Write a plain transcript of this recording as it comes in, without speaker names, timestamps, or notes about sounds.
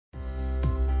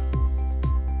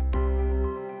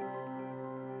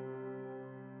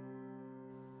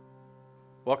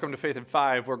Welcome to Faith in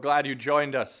Five. We're glad you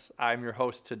joined us. I'm your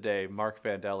host today, Mark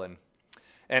Van Dellen.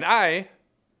 And I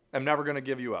am never going to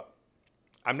give you up.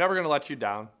 I'm never going to let you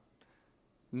down.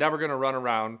 Never going to run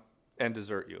around and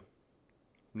desert you.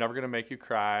 Never going to make you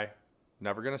cry.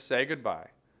 Never going to say goodbye.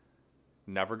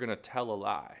 Never going to tell a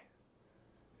lie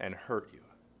and hurt you.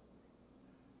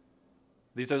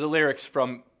 These are the lyrics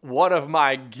from one of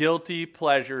my guilty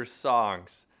pleasure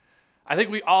songs. I think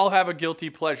we all have a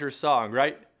guilty pleasure song,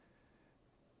 right?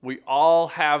 We all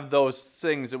have those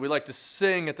things that we like to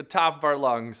sing at the top of our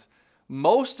lungs.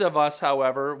 Most of us,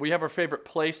 however, we have our favorite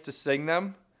place to sing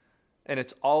them, and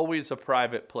it's always a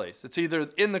private place. It's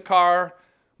either in the car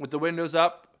with the windows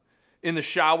up, in the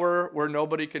shower where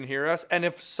nobody can hear us, and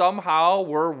if somehow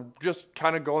we're just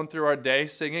kind of going through our day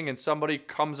singing and somebody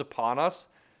comes upon us,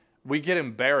 we get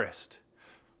embarrassed.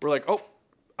 We're like, oh,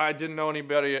 I didn't know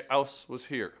anybody else was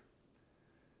here.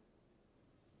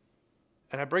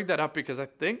 And I bring that up because I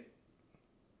think,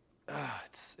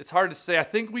 it's hard to say, I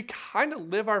think we kind of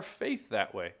live our faith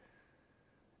that way.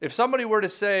 If somebody were to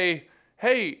say,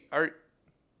 hey, do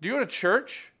you go to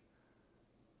church?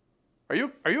 Are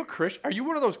you a Christian? Are you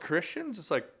one of those Christians?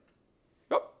 It's like,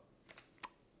 nope.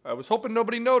 I was hoping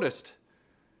nobody noticed.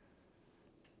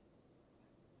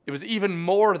 It was even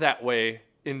more that way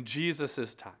in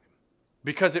Jesus' time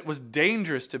because it was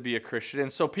dangerous to be a Christian.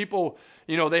 And so people,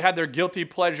 they had their guilty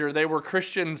pleasure. They were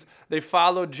Christians. They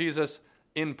followed Jesus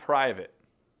in private.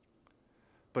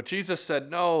 But Jesus said,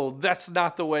 no, that's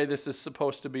not the way this is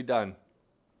supposed to be done.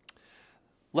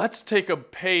 Let's take a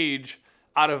page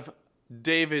out of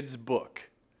David's book.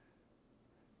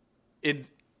 In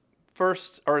 2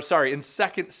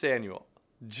 Samuel,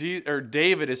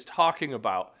 David is talking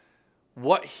about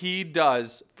what he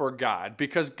does for God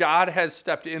because God has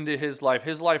stepped into his life.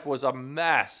 His life was a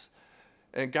mess.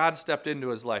 And God stepped into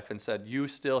his life and said, you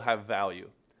still have value.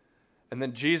 And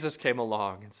then Jesus came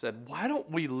along and said, why don't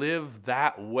we live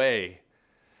that way?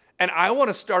 And I want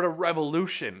to start a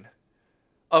revolution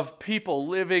of people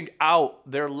living out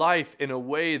their life in a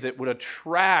way that would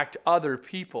attract other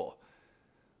people.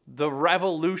 The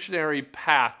revolutionary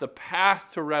path, the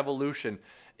path to revolution,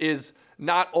 is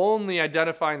not only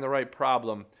identifying the right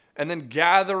problem and then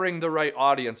gathering the right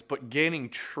audience, but gaining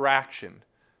traction.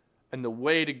 And the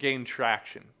way to gain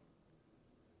traction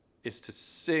is to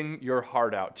sing your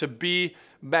heart out, to be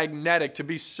magnetic, to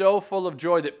be so full of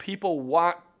joy that people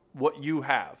want what you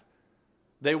have.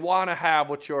 They want to have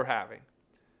what you're having.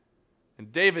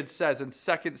 And David says in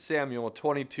 2 Samuel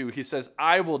 22, he says,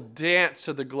 I will dance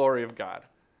to the glory of God.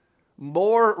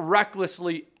 More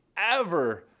recklessly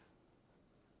ever,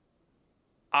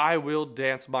 I will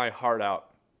dance my heart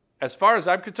out. As far as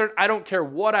I'm concerned, I don't care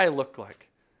what I look like.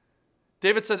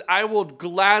 David said, I will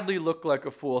gladly look like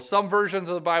a fool. Some versions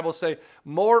of the Bible say,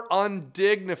 more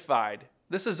undignified.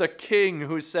 This is a king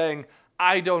who's saying,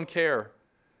 I don't care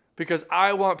because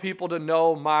I want people to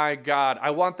know my God.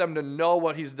 I want them to know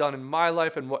what he's done in my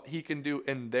life and what he can do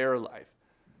in their life.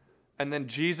 And then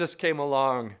Jesus came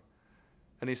along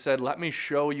and he said, let me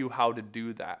show you how to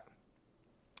do that.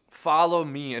 Follow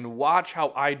me and watch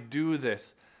how I do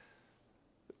this.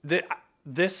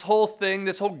 This whole thing,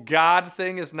 this whole God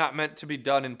thing is not meant to be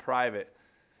done in private.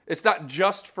 It's not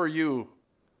just for you.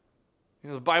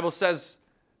 The Bible says,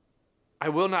 I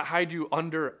will not hide you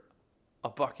under a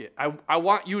bucket. I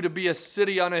want you to be a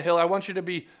city on a hill. I want you to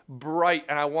be bright,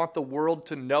 and I want the world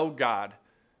to know God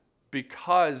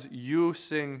because you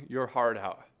sing your heart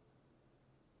out.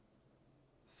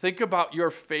 Think about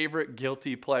your favorite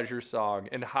guilty pleasure song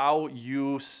and how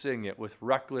you sing it with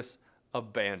reckless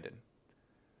abandon.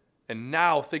 And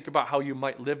now think about how you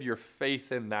might live your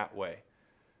faith in that way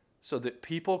so that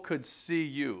people could see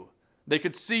you. They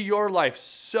could see your life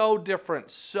so different,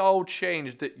 so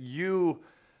changed that you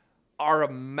are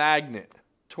a magnet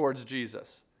towards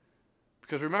Jesus.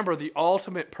 Because remember, the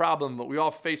ultimate problem that we all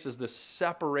face is this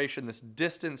separation, this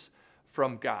distance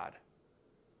from God.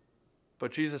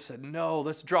 But Jesus said, no,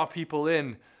 let's draw people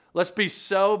in. Let's be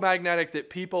so magnetic that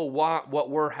people want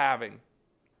what we're having.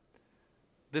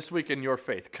 This week in your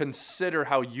faith, consider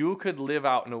how you could live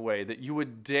out in a way that you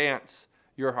would dance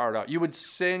your heart out. You would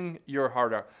sing your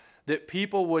heart out. That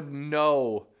people would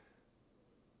know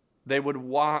they would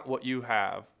want what you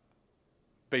have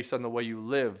based on the way you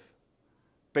live,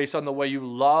 based on the way you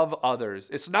love others.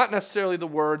 It's not necessarily the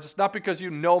words. It's not because you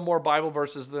know more Bible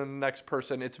verses than the next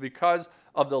person. It's because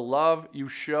of the love you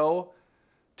show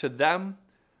to them,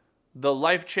 the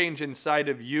life change inside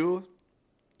of you,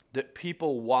 that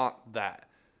people want that.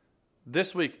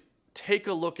 This week, take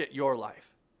a look at your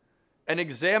life and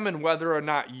examine whether or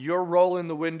not you're rolling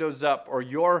the windows up or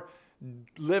you're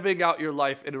living out your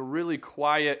life in a really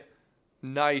quiet,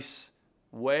 nice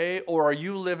way? Or are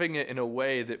you living it in a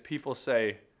way that people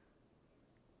say,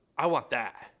 I want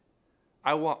that.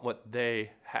 I want what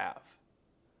they have.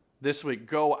 This week,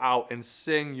 go out and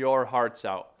sing your hearts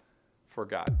out for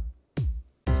God.